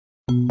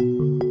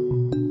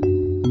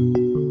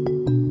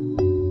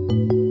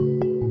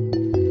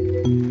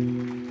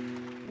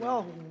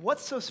Well,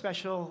 what's so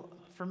special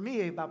for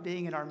me about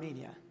being in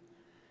Armenia?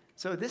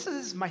 So this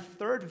is my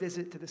third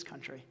visit to this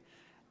country,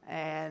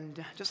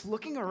 and just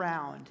looking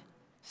around,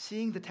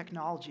 seeing the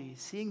technology,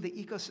 seeing the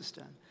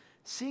ecosystem,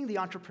 seeing the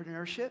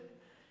entrepreneurship,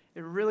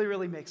 it really,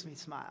 really makes me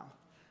smile.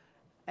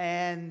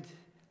 And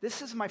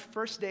this is my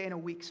first day in a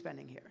week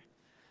spending here.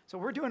 So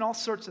we're doing all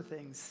sorts of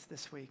things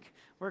this week.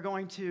 We're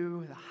going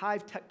to the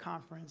Hive Tech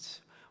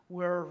Conference.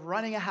 We're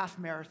running a half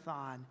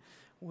marathon.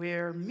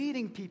 We're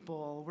meeting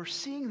people. We're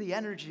seeing the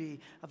energy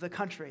of the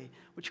country,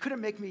 which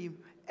couldn't make me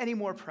any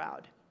more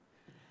proud.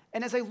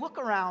 And as I look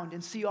around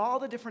and see all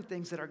the different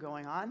things that are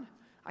going on,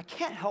 I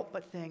can't help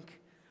but think,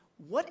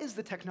 what is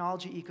the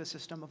technology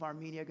ecosystem of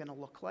Armenia going to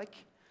look like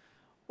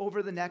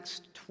over the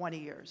next 20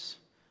 years?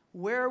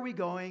 Where are we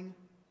going?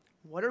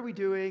 What are we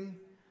doing?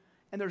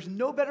 And there's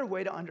no better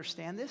way to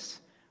understand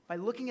this by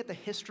looking at the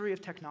history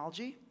of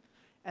technology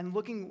and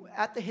looking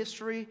at the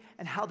history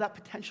and how that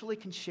potentially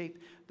can shape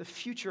the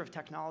future of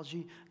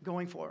technology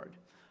going forward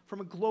from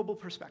a global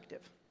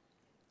perspective.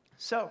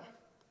 So,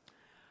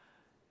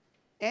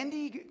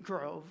 Andy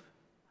Grove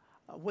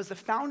was the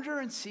founder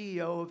and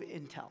CEO of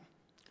Intel.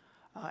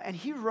 And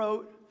he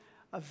wrote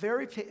a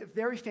very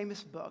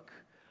famous book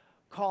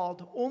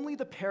called Only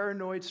the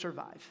Paranoid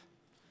Survive.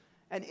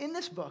 And in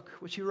this book,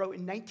 which he wrote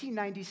in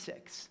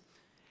 1996,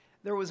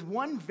 there was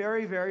one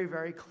very, very,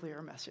 very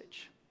clear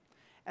message.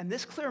 And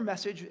this clear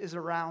message is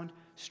around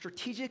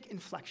strategic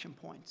inflection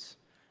points.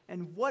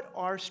 And what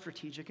are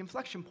strategic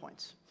inflection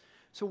points?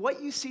 So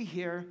what you see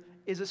here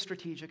is a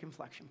strategic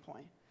inflection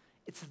point.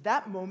 It's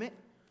that moment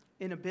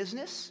in a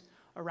business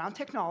around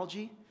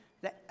technology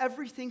that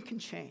everything can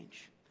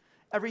change.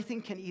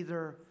 Everything can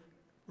either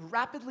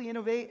rapidly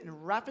innovate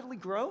and rapidly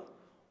grow,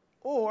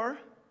 or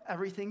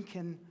everything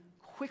can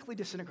quickly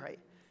disintegrate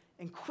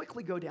and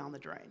quickly go down the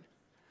drain.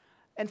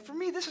 And for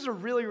me, this is a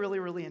really, really,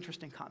 really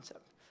interesting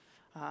concept.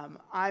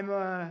 I'm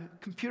a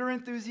computer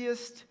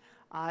enthusiast.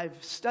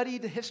 I've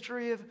studied the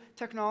history of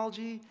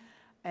technology,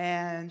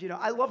 and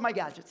I love my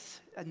gadgets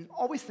and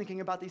always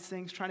thinking about these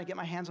things, trying to get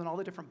my hands on all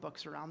the different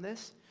books around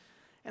this.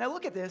 And I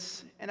look at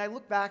this, and I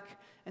look back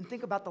and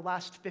think about the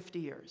last 50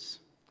 years.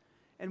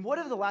 And what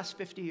have the last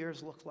 50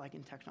 years looked like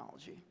in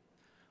technology?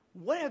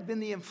 What have been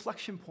the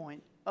inflection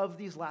point of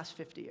these last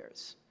 50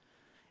 years?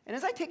 And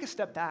as I take a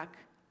step back,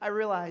 I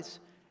realize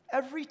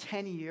every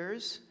 10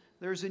 years,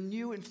 there's a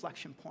new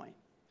inflection point.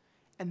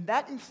 And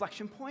that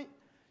inflection point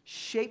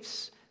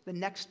shapes the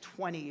next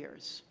 20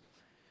 years.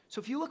 So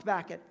if you look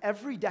back at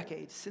every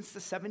decade since the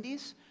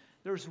 70s,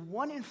 there's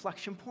one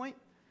inflection point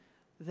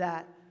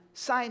that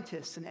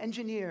scientists and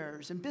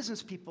engineers and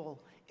business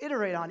people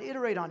iterate on,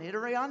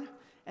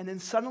 and then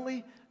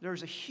suddenly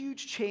there's a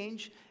huge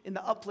change in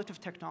the uplift of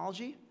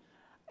technology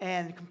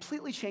and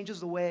completely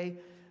changes the way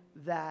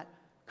that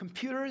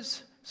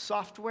computers,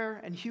 software,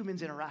 and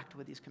humans interact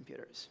with these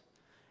computers.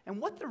 And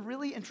what the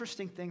really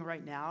interesting thing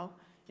right now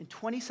in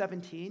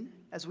 2017,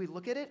 as we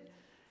look at it,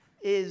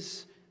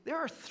 is there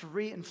are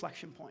 3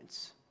 inflection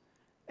points.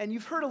 And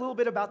you've heard a little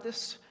bit about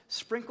this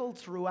sprinkled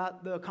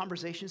throughout the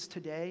conversations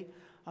today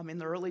in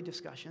the early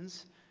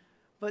discussions.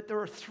 But there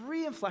are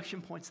 3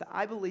 inflection points that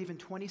I believe in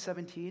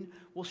 2017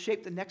 will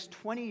shape the next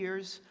 20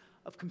 years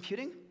of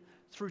computing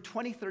through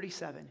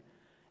 2037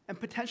 and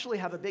potentially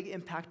have a big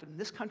impact in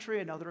this country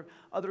and other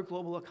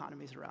global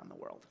economies around the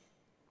world.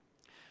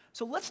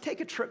 So let's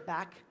take a trip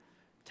back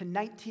to the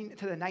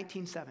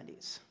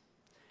 1970s.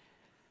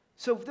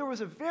 So there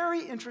was a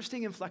very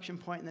interesting inflection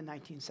point in the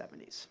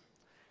 1970s.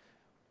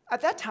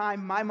 At that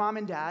time, my mom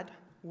and dad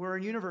were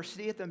in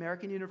university at the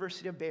American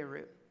University of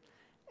Beirut.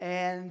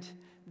 And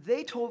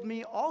they told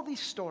me all these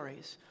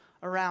stories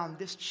around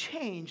this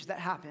change that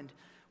happened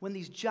when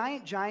these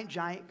giant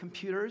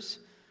computers,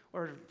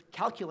 or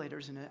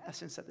calculators in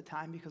essence at the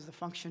time because the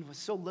function was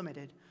so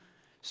limited,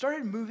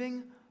 started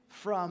moving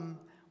from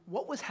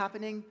what was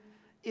happening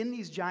in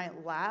these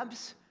giant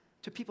labs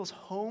to people's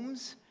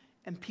homes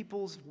and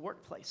people's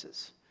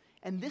workplaces.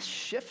 And this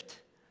shift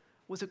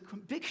was a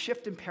big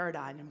shift in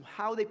paradigm in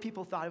how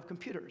people thought of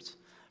computers,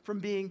 from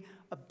being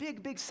a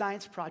big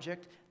science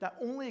project that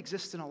only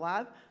exists in a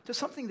lab to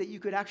something that you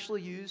could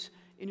actually use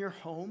in your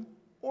home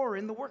or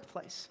in the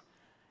workplace.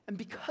 And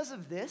because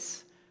of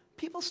this,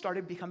 people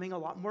started becoming a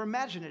lot more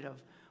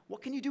imaginative.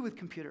 What can you do with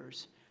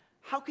computers?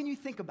 How can you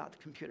think about the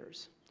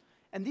computers?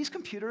 And these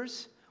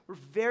computers were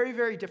very,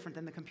 very different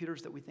than the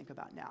computers that we think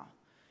about now.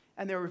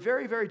 And they were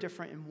very, very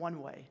different in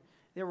one way.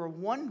 They were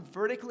one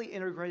vertically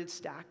integrated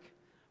stack,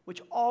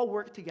 which all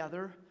worked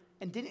together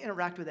and didn't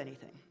interact with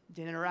anything.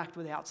 Didn't interact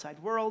with the outside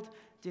world,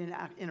 didn't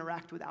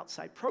interact with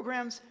outside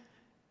programs,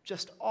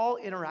 just all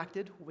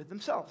interacted with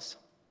themselves.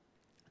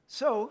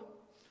 So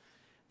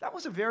that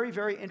was a very,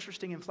 very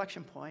interesting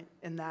inflection point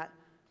in that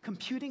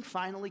computing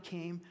finally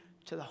came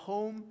to the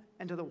home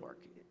and to the work.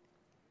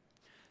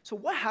 So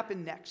what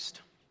happened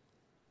next?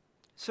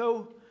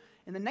 So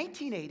in the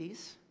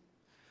 1980s,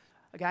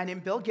 a guy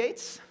named Bill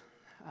Gates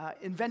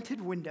invented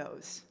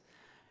Windows.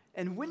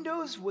 And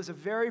Windows was a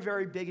very,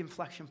 very big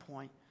inflection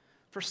point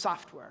for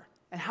software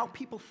and how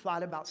people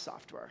thought about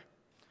software.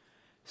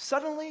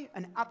 Suddenly,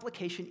 an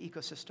application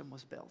ecosystem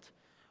was built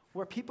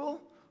where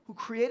people who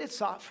created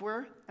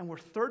software and were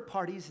third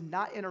parties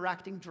not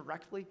interacting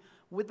directly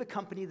with the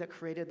company that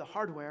created the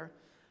hardware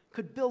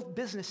could build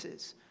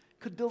businesses,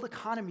 could build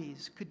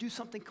economies, could do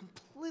something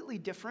completely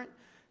different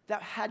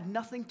that had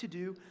nothing to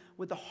do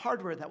with the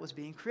hardware that was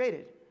being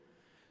created.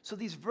 So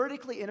these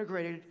vertically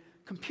integrated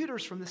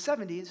computers from the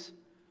 70s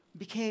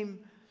became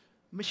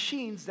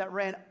machines that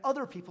ran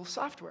other people's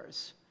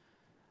softwares.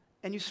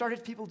 And you started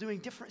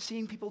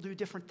seeing people do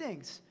different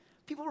things.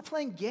 People were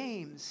playing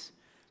games.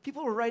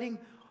 People were writing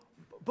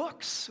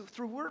books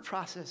through word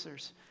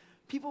processors.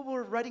 People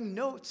were writing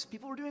notes.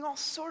 People were doing all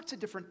sorts of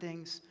different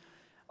things.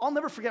 I'll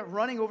never forget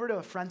running over to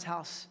a friend's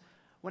house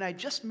when I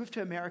just moved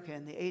to America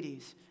in the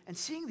 80s and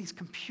seeing these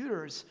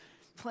computers,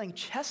 playing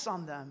chess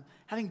on them,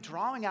 having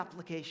drawing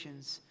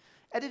applications,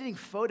 editing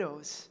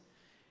photos.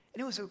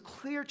 And it was a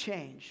clear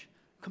change.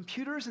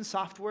 Computers and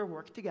software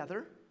worked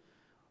together.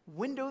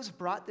 Windows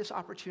brought this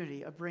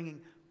opportunity of bringing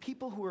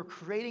people who were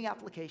creating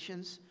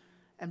applications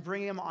and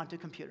bringing them onto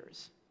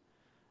computers.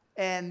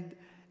 And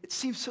it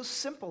seems so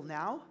simple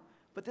now,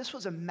 but this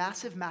was a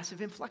massive,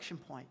 massive inflection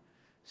point.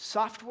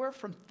 Software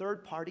from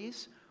third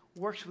parties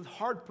works with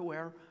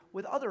hardware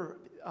with other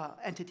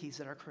entities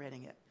that are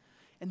creating it.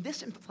 And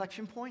this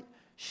inflection point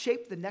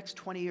shaped the next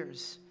 20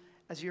 years,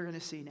 as you're going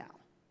to see now.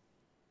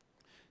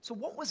 So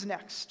what was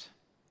next?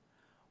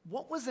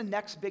 What was the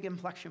next big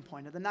inflection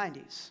point of the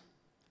 90s?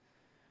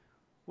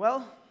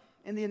 Well,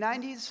 in the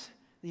 90s,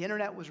 the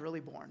internet was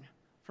really born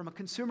from a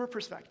consumer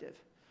perspective.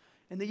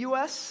 In the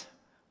US,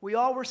 we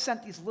all were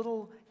sent these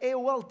little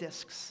AOL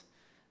disks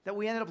that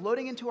we ended up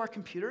loading into our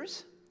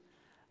computers,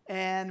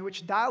 and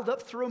which dialed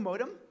up through a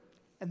modem,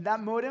 and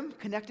that modem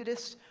connected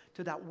us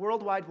to that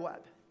World Wide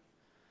Web.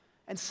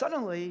 And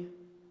suddenly,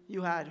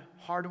 you had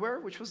hardware,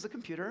 which was the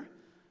computer,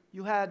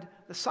 you had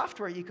the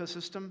software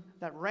ecosystem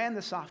that ran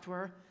the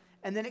software,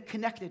 and then it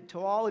connected to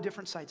all the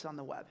different sites on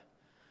the web.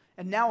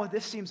 And now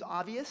this seems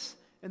obvious,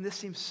 and this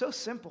seems so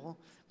simple,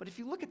 but if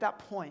you look at that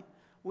point,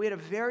 we had a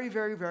very,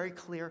 very, very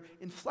clear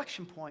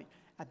inflection point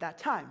at that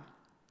time.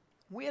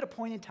 We had a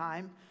point in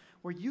time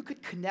where you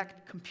could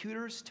connect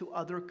computers to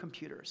other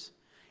computers.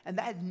 And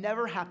that had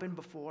never happened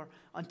before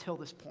until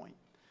this point.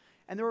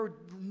 And there were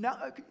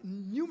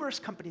numerous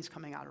companies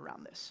coming out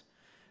around this.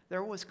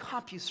 There was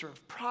CompuServe,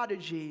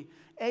 Prodigy,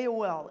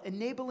 AOL,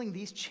 enabling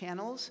these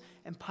channels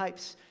and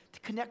pipes to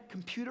connect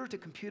computer to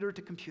computer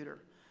to computer.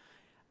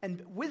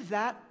 And with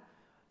that,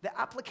 the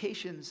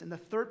applications and the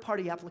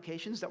third-party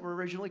applications that were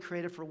originally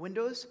created for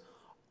Windows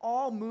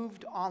all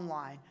moved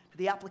online to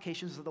the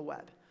applications of the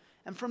web.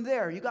 And from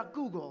there, you got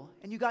Google,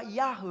 and you got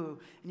Yahoo,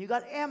 and you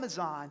got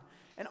Amazon,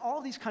 and all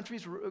these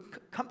companies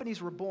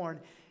were born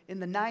in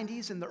the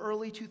 90s and the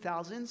early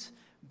 2000s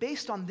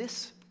based on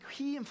this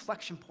key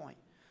inflection point,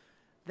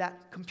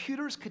 that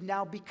computers could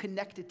now be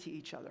connected to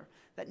each other,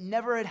 that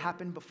never had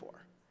happened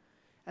before.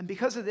 And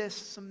because of this,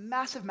 some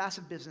massive,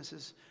 massive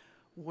businesses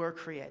were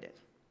created.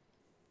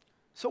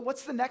 So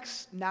what's the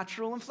next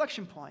natural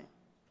inflection point?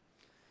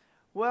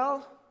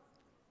 Well,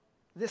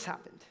 this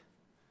happened.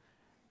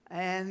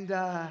 And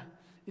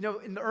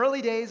in the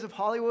early days of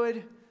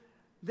Hollywood,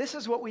 this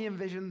is what we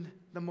envisioned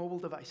the mobile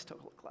device to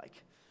look like,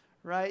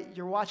 right?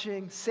 You're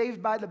watching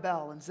Saved by the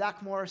Bell, and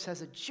Zach Morris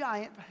has a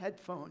giant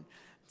headphone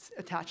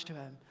attached to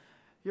him.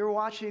 You're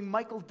watching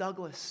Michael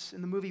Douglas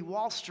in the movie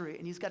Wall Street,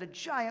 and he's got a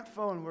giant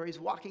phone where he's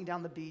walking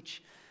down the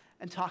beach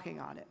and talking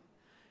on it.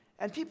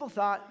 And people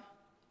thought,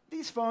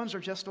 these phones are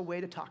just a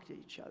way to talk to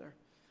each other.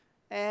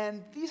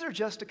 And these are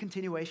just a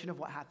continuation of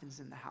what happens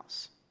in the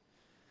house.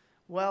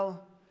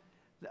 Well,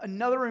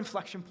 another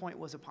inflection point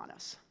was upon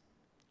us.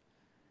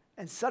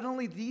 And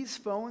suddenly, these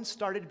phones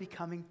started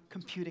becoming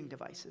computing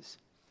devices,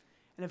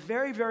 and a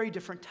very, very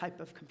different type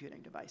of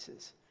computing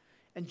devices.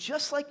 And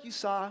just like you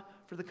saw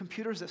for the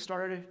computers that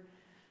started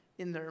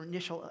in their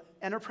initial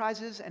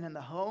enterprises and in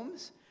the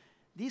homes,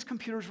 these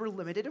computers were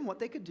limited in what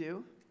they could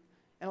do,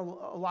 and a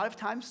lot of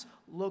times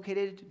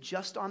located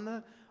just on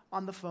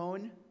the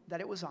phone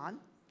that it was on.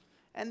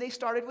 And they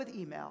started with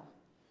email,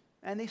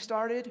 and they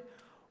started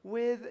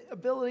with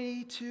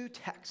ability to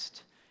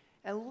text.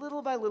 And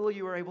little by little,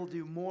 you were able to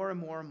do more and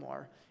more and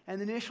more. And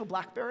the initial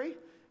BlackBerry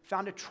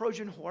found a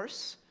Trojan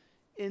horse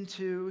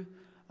into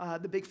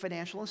the big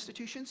financial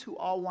institutions who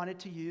all wanted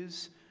to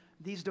use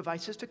these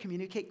devices to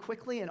communicate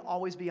quickly and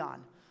always be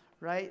on,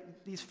 right?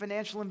 These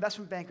financial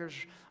investment bankers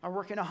are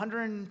working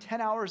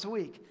 110 hours a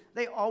week.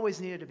 They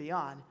always needed to be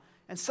on.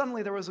 And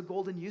suddenly, there was a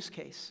golden use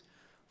case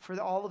for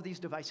all of these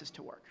devices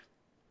to work.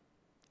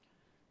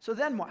 So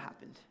then what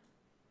happened?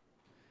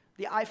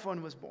 The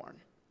iPhone was born.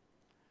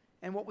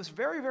 And what was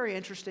very, very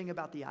interesting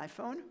about the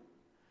iPhone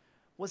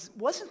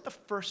wasn't the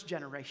first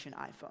generation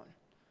iPhone.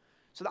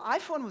 So the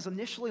iPhone was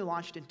initially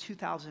launched in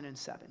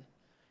 2007.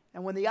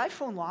 And when the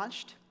iPhone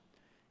launched,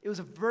 it was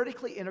a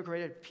vertically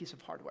integrated piece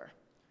of hardware.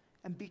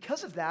 And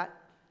because of that,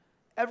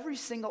 every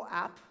single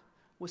app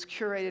was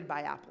curated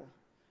by Apple.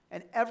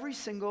 And every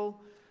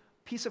single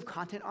piece of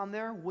content on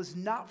there was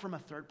not from a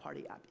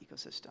third-party app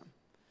ecosystem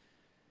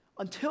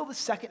until the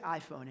second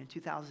iPhone in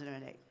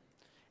 2008.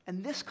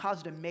 And this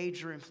caused a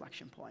major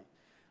inflection point.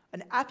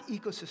 An app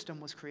ecosystem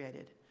was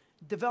created.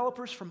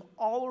 Developers from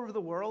all over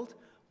the world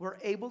were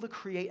able to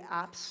create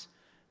apps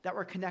that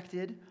were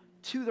connected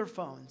to their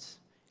phones.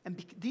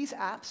 And these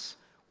apps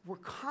were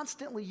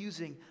constantly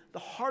using the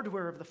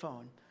hardware of the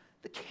phone,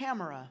 the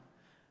camera,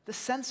 the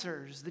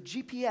sensors, the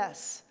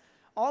GPS,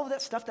 all of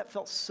that stuff that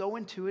felt so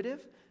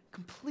intuitive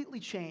completely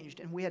changed,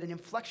 and we had an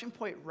inflection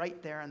point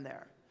right there and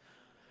there.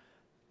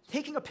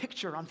 Taking a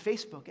picture on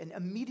Facebook and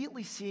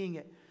immediately seeing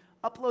it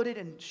uploaded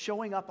and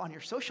showing up on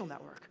your social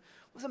network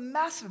was a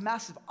massive,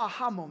 massive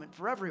aha moment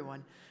for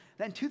everyone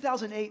that in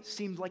 2008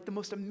 seemed like the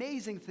most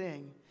amazing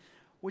thing,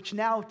 which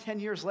now, 10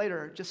 years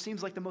later, just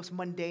seems like the most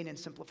mundane and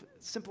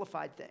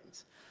simplified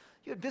things.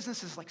 You had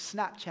businesses like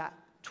Snapchat,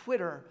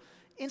 Twitter,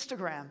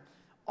 Instagram,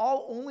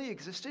 all only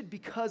existed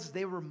because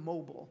they were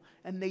mobile,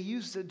 and they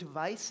used the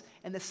device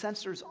and the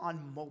sensors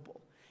on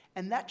mobile.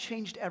 And that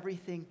changed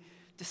everything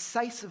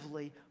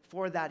decisively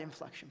for that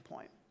inflection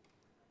point.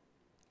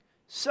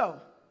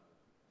 So,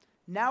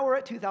 now we're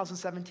at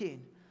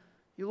 2017.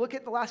 You look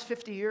at the last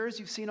 50 years,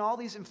 you've seen all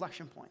these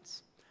inflection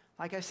points.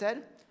 Like I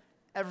said,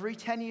 every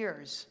 10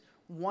 years,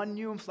 one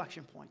new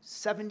inflection point.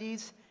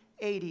 70s,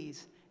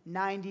 80s,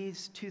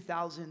 90s,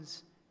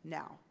 2000s,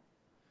 now.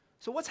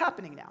 So what's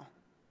happening now?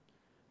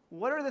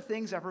 What are the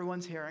things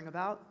everyone's hearing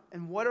about,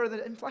 and what are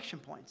the inflection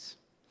points?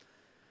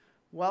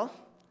 Well,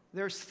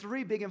 there's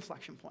 3 big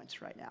inflection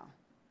points right now.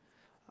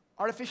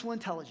 Artificial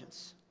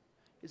intelligence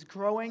is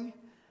growing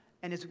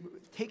and is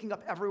taking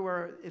up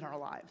everywhere in our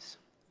lives.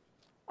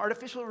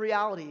 Artificial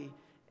reality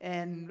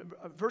and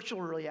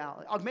virtual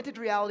reality, augmented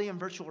reality and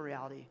virtual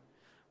reality,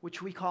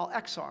 which we call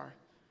XR,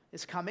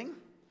 is coming,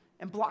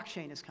 and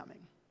blockchain is coming.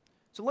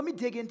 So let me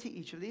dig into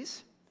each of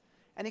these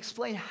and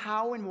explain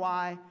how and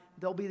why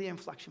they'll be the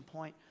inflection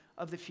point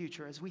of the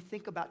future as we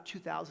think about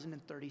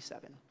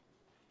 2037.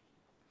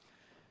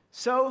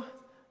 So,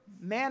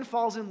 man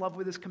falls in love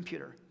with his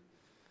computer,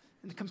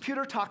 and the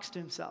computer talks to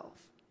himself.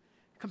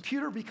 The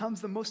computer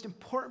becomes the most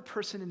important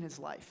person in his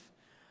life.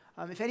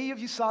 If any of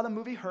you saw the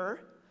movie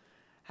Her,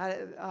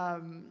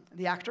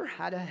 the actor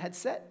had a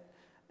headset,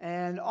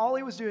 and all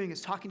he was doing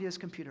is talking to his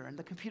computer, and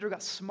the computer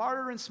got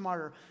smarter and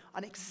smarter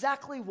on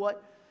exactly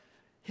what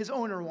his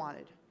owner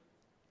wanted.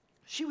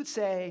 She would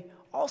say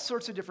all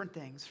sorts of different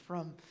things,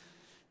 from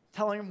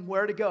telling him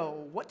where to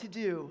go, what to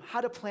do, how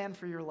to plan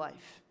for your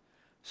life.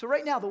 So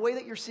right now, the way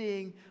that you're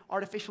seeing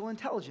artificial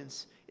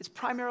intelligence is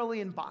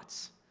primarily in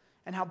bots,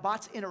 and how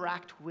bots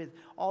interact with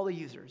all the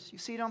users. You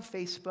see it on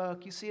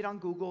Facebook, you see it on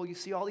Google, you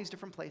see all these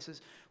different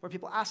places where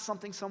people ask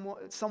something,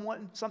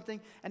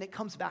 something, and it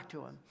comes back to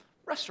them.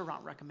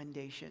 Restaurant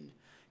recommendation,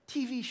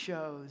 TV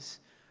shows,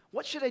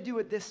 what should I do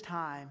at this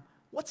time?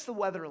 What's the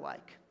weather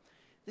like?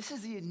 This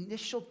is the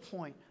initial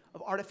point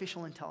of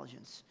artificial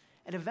intelligence.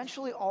 And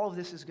eventually all of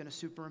this is going to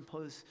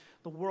superimpose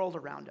the world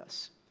around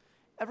us.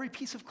 Every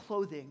piece of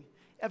clothing,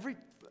 every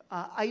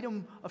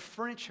item of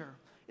furniture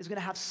is going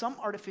to have some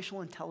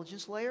artificial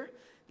intelligence layer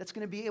that's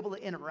going to be able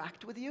to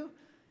interact with you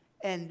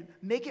and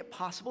make it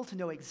possible to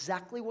know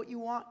exactly what you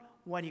want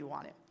when you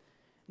want it.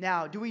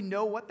 Now, do we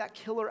know what that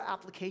killer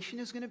application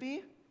is going to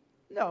be?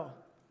 No.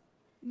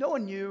 No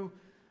one knew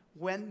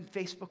when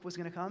Facebook was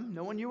going to come.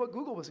 No one knew what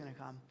Google was going to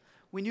come.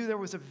 We knew there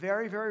was a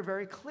very, very,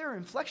 very clear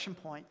inflection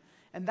point,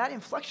 and that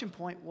inflection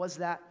point was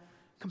that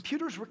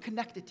computers were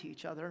connected to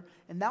each other,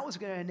 and that was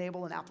going to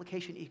enable an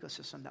application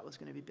ecosystem that was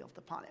going to be built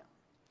upon it.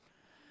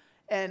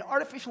 And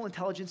artificial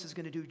intelligence is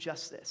going to do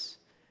just this.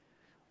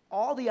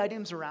 All the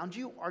items around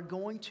you are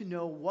going to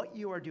know what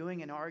you are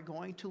doing and are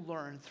going to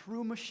learn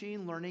through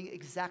machine learning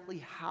exactly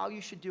how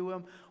you should do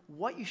them,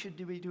 what you should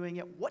be doing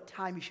it, what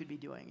time you should be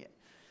doing it.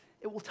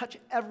 It will touch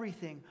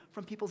everything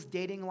from people's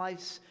dating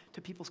lives,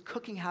 to people's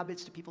cooking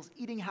habits, to people's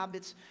eating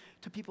habits,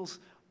 to people's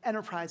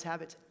enterprise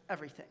habits,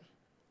 everything.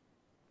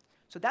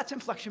 So that's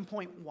inflection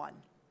point 1.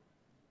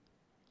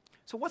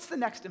 So what's the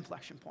next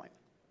inflection point?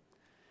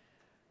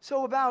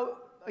 So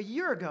about a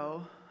year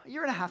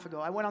and a half ago,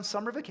 I went on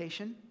summer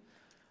vacation,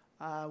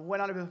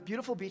 went on a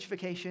beautiful beach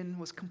vacation,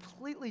 was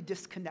completely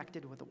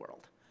disconnected with the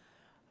world.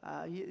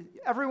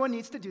 Everyone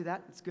needs to do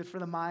that. It's good for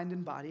the mind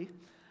and body.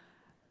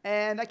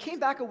 And I came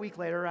back a week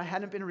later. I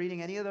hadn't been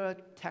reading any of the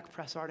tech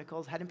press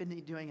articles, hadn't been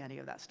doing any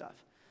of that stuff.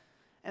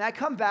 And I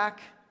come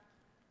back,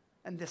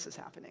 and this is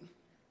happening.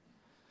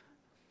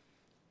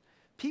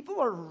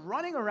 People are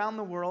running around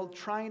the world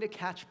trying to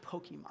catch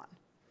Pokemon.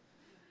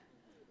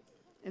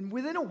 And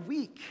within a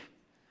week,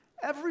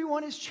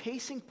 everyone is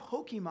chasing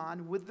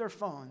Pokemon with their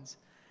phones.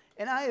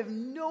 And I have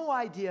no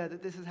idea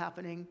that this is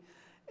happening,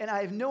 and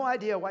I have no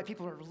idea why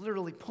people are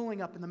literally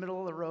pulling up in the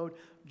middle of the road,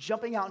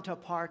 jumping out into a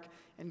park,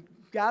 and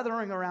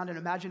gathering around an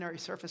imaginary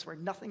surface where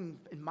nothing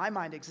in my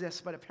mind exists,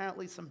 but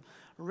apparently some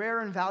rare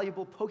and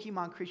valuable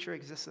Pokemon creature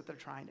exists that they're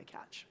trying to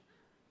catch.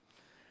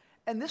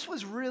 And this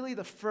was really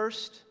the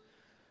first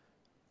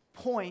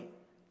point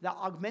that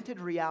augmented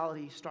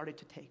reality started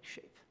to take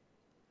shape.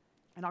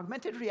 And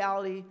augmented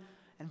reality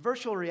and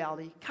virtual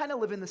reality kind of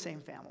live in the same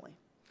family.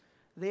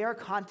 They are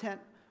content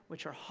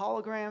which are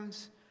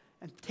holograms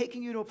and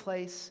taking you to a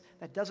place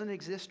that doesn't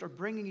exist or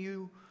bringing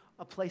you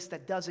a place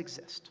that does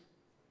exist.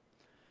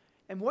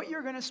 And what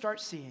you're going to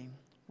start seeing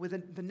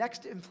with the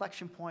next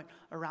inflection point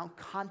around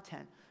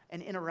content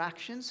and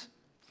interactions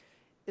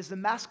is the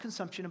mass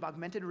consumption of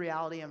augmented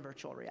reality and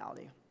virtual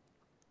reality.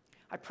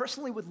 I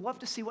personally would love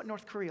to see what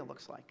North Korea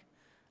looks like.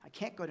 I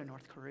can't go to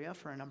North Korea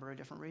for a number of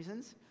different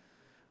reasons,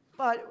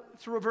 but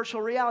through a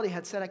virtual reality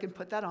headset, I can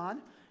put that on,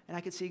 and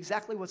I can see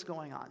exactly what's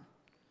going on.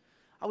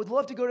 I would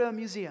love to go to a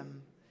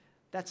museum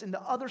that's in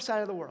the other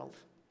side of the world.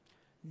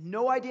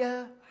 No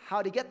idea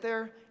how to get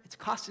there. It's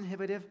cost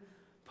inhibitive.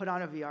 Put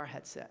on a VR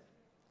headset.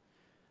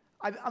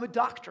 I'm a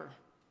doctor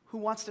who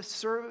wants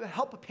to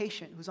help a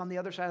patient who's on the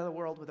other side of the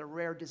world with a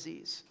rare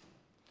disease.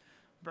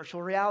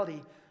 Virtual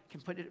reality can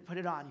put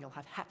it on. You'll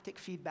have haptic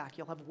feedback.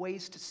 You'll have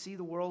ways to see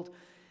the world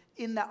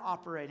in that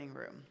operating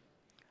room.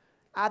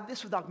 Add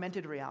this with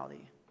augmented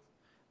reality.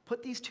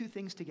 Put these two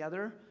things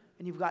together,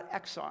 and you've got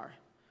XR,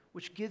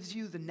 which gives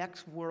you the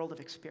next world of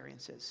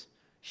experiences.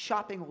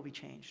 Shopping will be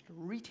changed.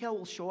 Retail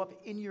will show up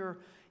in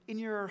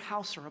your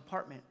house or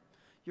apartment.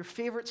 Your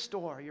favorite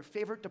store, your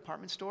favorite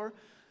department store,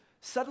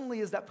 suddenly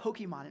is that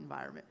Pokemon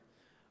environment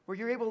where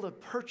you're able to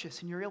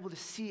purchase and you're able to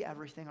see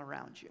everything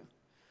around you.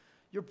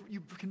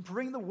 You can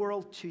bring the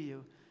world to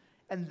you,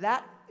 and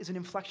that is an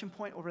inflection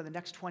point over the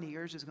next 20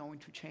 years is going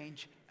to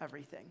change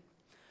everything.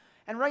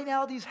 And right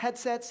now, these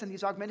headsets and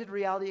these augmented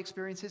reality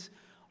experiences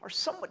are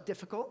somewhat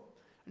difficult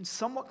and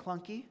somewhat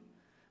clunky,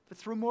 but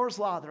through Moore's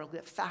Law, they'll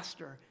get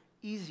faster,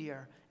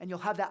 easier, and you'll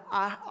have that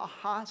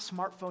aha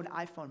smartphone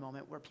iPhone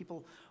moment where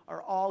people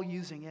are all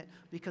using it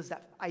because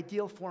that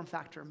ideal form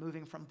factor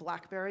moving from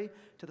BlackBerry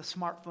to the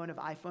smartphone of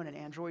iPhone and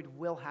Android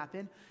will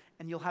happen,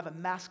 and you'll have a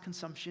mass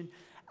consumption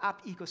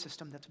app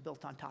ecosystem that's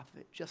built on top of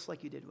it, just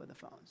like you did with the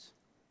phones.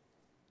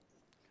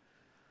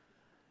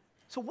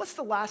 So what's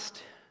the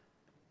last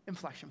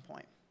inflection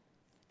point?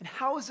 And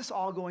how is this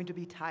all going to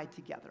be tied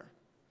together?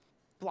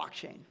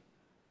 Blockchain.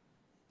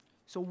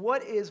 So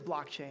what is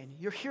blockchain?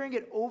 You're hearing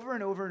it over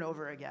and over and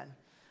over again.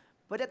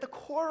 But at the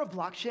core of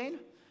blockchain,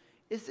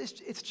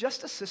 it's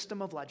just a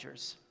system of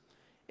ledgers.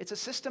 It's a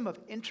system of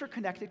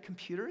interconnected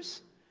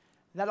computers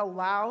that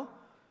allow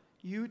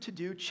you to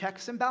do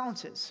checks and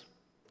balances.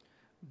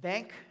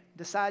 Bank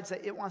decides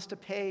that it wants to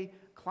pay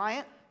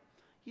client.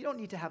 You don't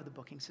need to have the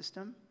booking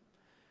system.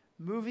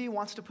 Movie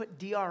wants to put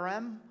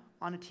DRM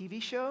on a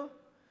TV show.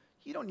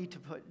 You don't need to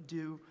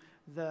do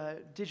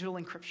the digital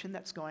encryption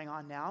that's going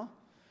on now.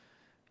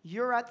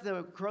 You're at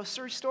the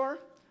grocery store,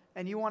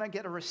 and you want to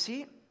get a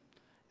receipt,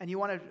 and you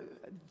want to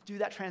do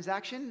that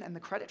transaction and the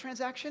credit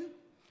transaction.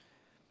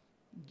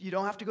 You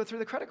don't have to go through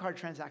the credit card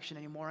transaction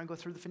anymore and go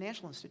through the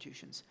financial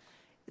institutions.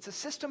 It's a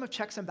system of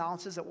checks and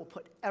balances that will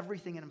put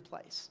everything in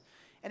place.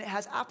 And it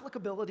has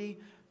applicability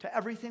to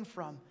everything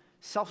from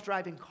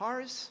self-driving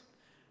cars,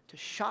 to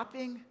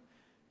shopping,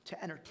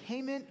 to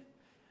entertainment,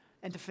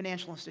 and to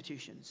financial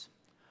institutions.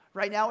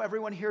 Right now,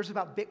 everyone hears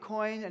about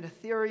Bitcoin and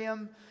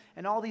Ethereum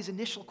and all these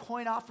initial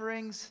coin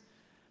offerings,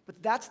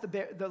 but that's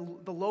the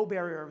low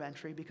barrier of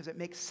entry because it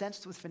makes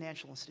sense with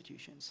financial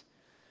institutions.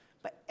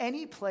 But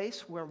any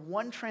place where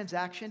one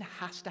transaction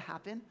has to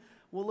happen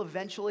will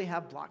eventually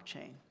have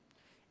blockchain,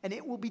 and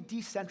it will be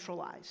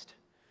decentralized.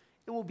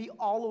 It will be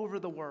all over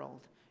the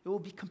world. It will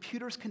be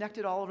computers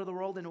connected all over the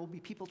world, and it will be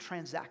people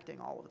transacting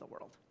all over the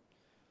world.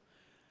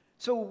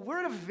 So we're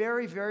at a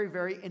very, very,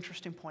 very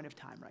interesting point of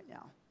time right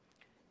now.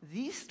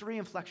 These three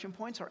inflection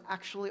points are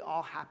actually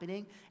all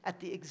happening at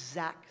the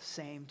exact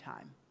same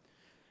time.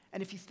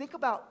 And if you think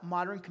about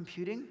modern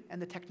computing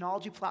and the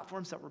technology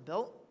platforms that were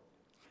built,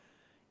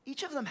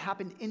 each of them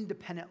happened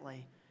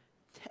independently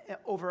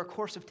over a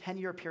course of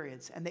 10-year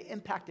periods, and they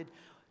impacted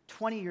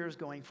 20 years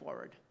going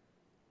forward.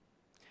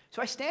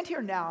 So I stand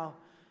here now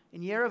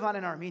in Yerevan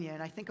in Armenia,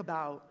 and I think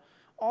about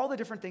all the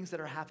different things that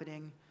are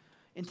happening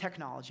in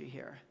technology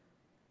here.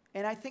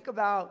 And I think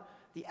about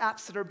the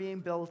apps that are being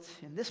built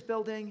in this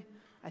building.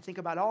 I think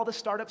about all the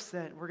startups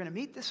that we're going to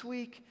meet this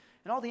week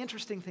and all the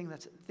interesting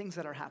things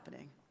that are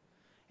happening.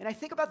 And I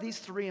think about these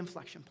three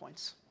inflection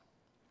points.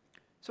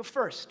 So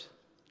first,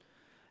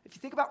 if you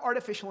think about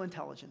artificial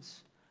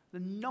intelligence, the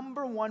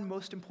number one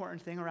most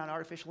important thing around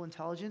artificial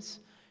intelligence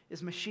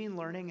is machine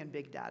learning and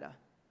big data.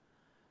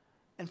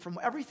 And from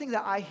everything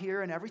that I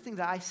hear and everything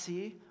that I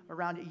see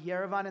around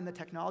Yerevan and the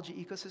technology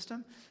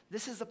ecosystem,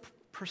 this is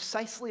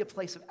precisely a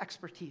place of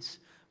expertise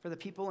for the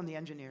people and the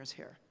engineers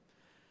here.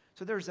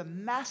 So there's a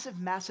massive,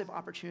 massive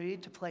opportunity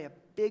to play a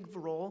big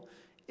role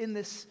in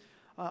this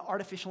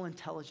artificial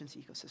intelligence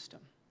ecosystem.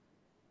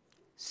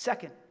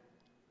 Second,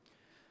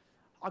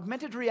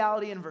 augmented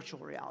reality and virtual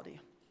reality.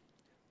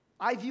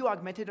 I view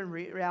augmented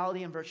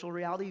reality and virtual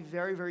reality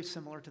very, very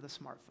similar to the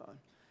smartphone,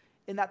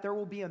 in that there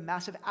will be a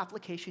massive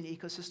application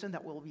ecosystem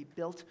that will be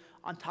built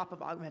on top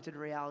of augmented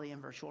reality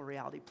and virtual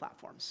reality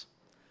platforms.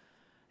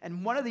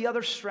 And one of the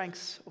other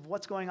strengths of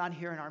what's going on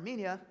here in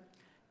Armenia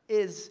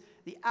is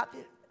the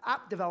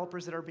app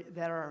developers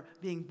that are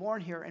being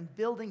born here and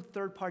building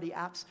third-party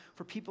apps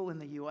for people in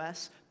the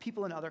US,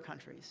 people in other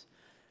countries.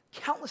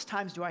 Countless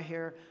times do I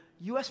hear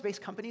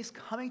US-based companies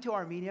coming to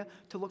Armenia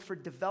to look for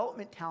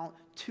development talent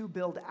to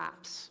build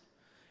apps.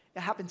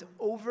 It happens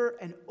over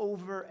and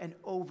over and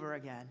over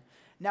again.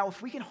 Now,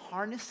 if we can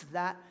harness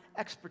that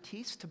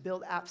expertise to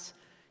build apps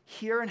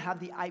here and have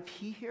the IP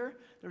here,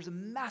 there's a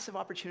massive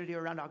opportunity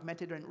around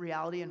augmented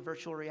reality and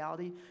virtual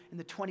reality in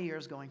the 20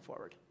 years going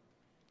forward.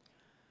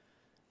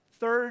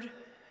 Third,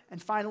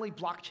 and finally,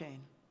 blockchain.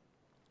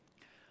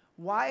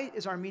 Why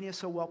is Armenia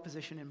so well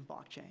positioned in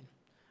blockchain?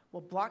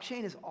 Well,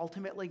 blockchain is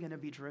ultimately going to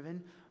be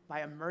driven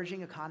by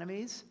emerging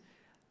economies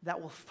that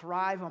will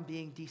thrive on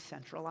being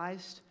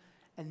decentralized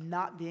and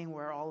not being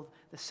where all of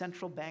the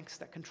central banks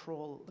that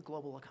control the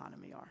global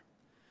economy are.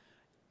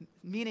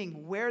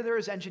 Meaning, where there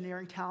is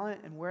engineering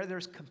talent and where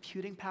there's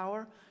computing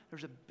power,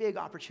 there's a big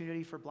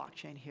opportunity for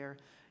blockchain here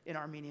in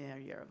Armenia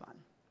and Yerevan.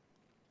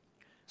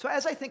 So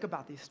as I think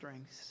about these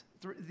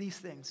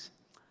things,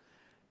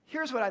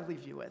 here's what I'd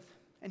leave you with.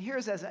 And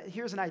here's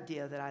an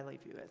idea that I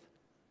leave you with.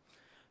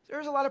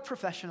 There's a lot of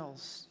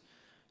professionals,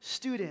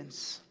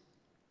 students,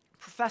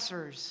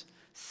 professors,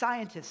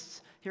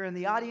 scientists here in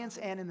the audience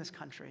and in this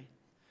country.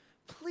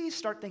 Please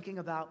start thinking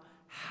about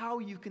how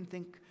you can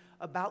think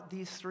about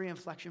these 3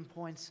 inflection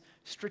points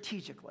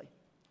strategically.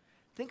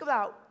 Think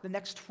about the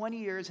next 20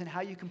 years and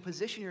how you can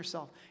position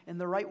yourself in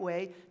the right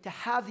way to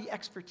have the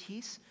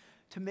expertise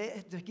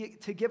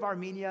to give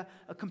Armenia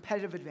a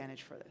competitive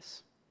advantage for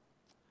this.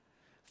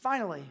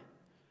 Finally,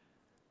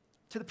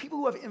 to the people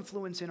who have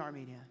influence in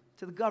Armenia,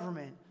 to the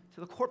government,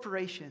 to the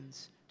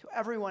corporations, to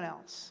everyone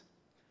else,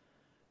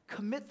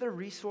 commit the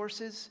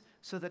resources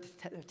so that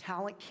the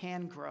talent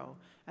can grow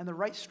and the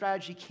right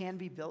strategy can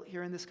be built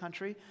here in this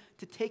country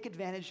to take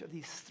advantage of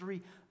these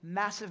 3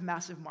 massive,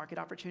 massive market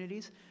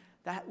opportunities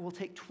that will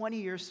take 20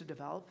 years to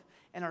develop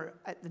and are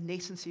at the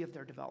nascency of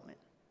their development.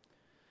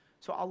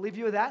 So I'll leave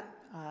you with that.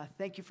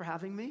 Thank you for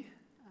having me,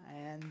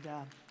 and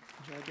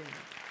enjoy being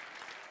here.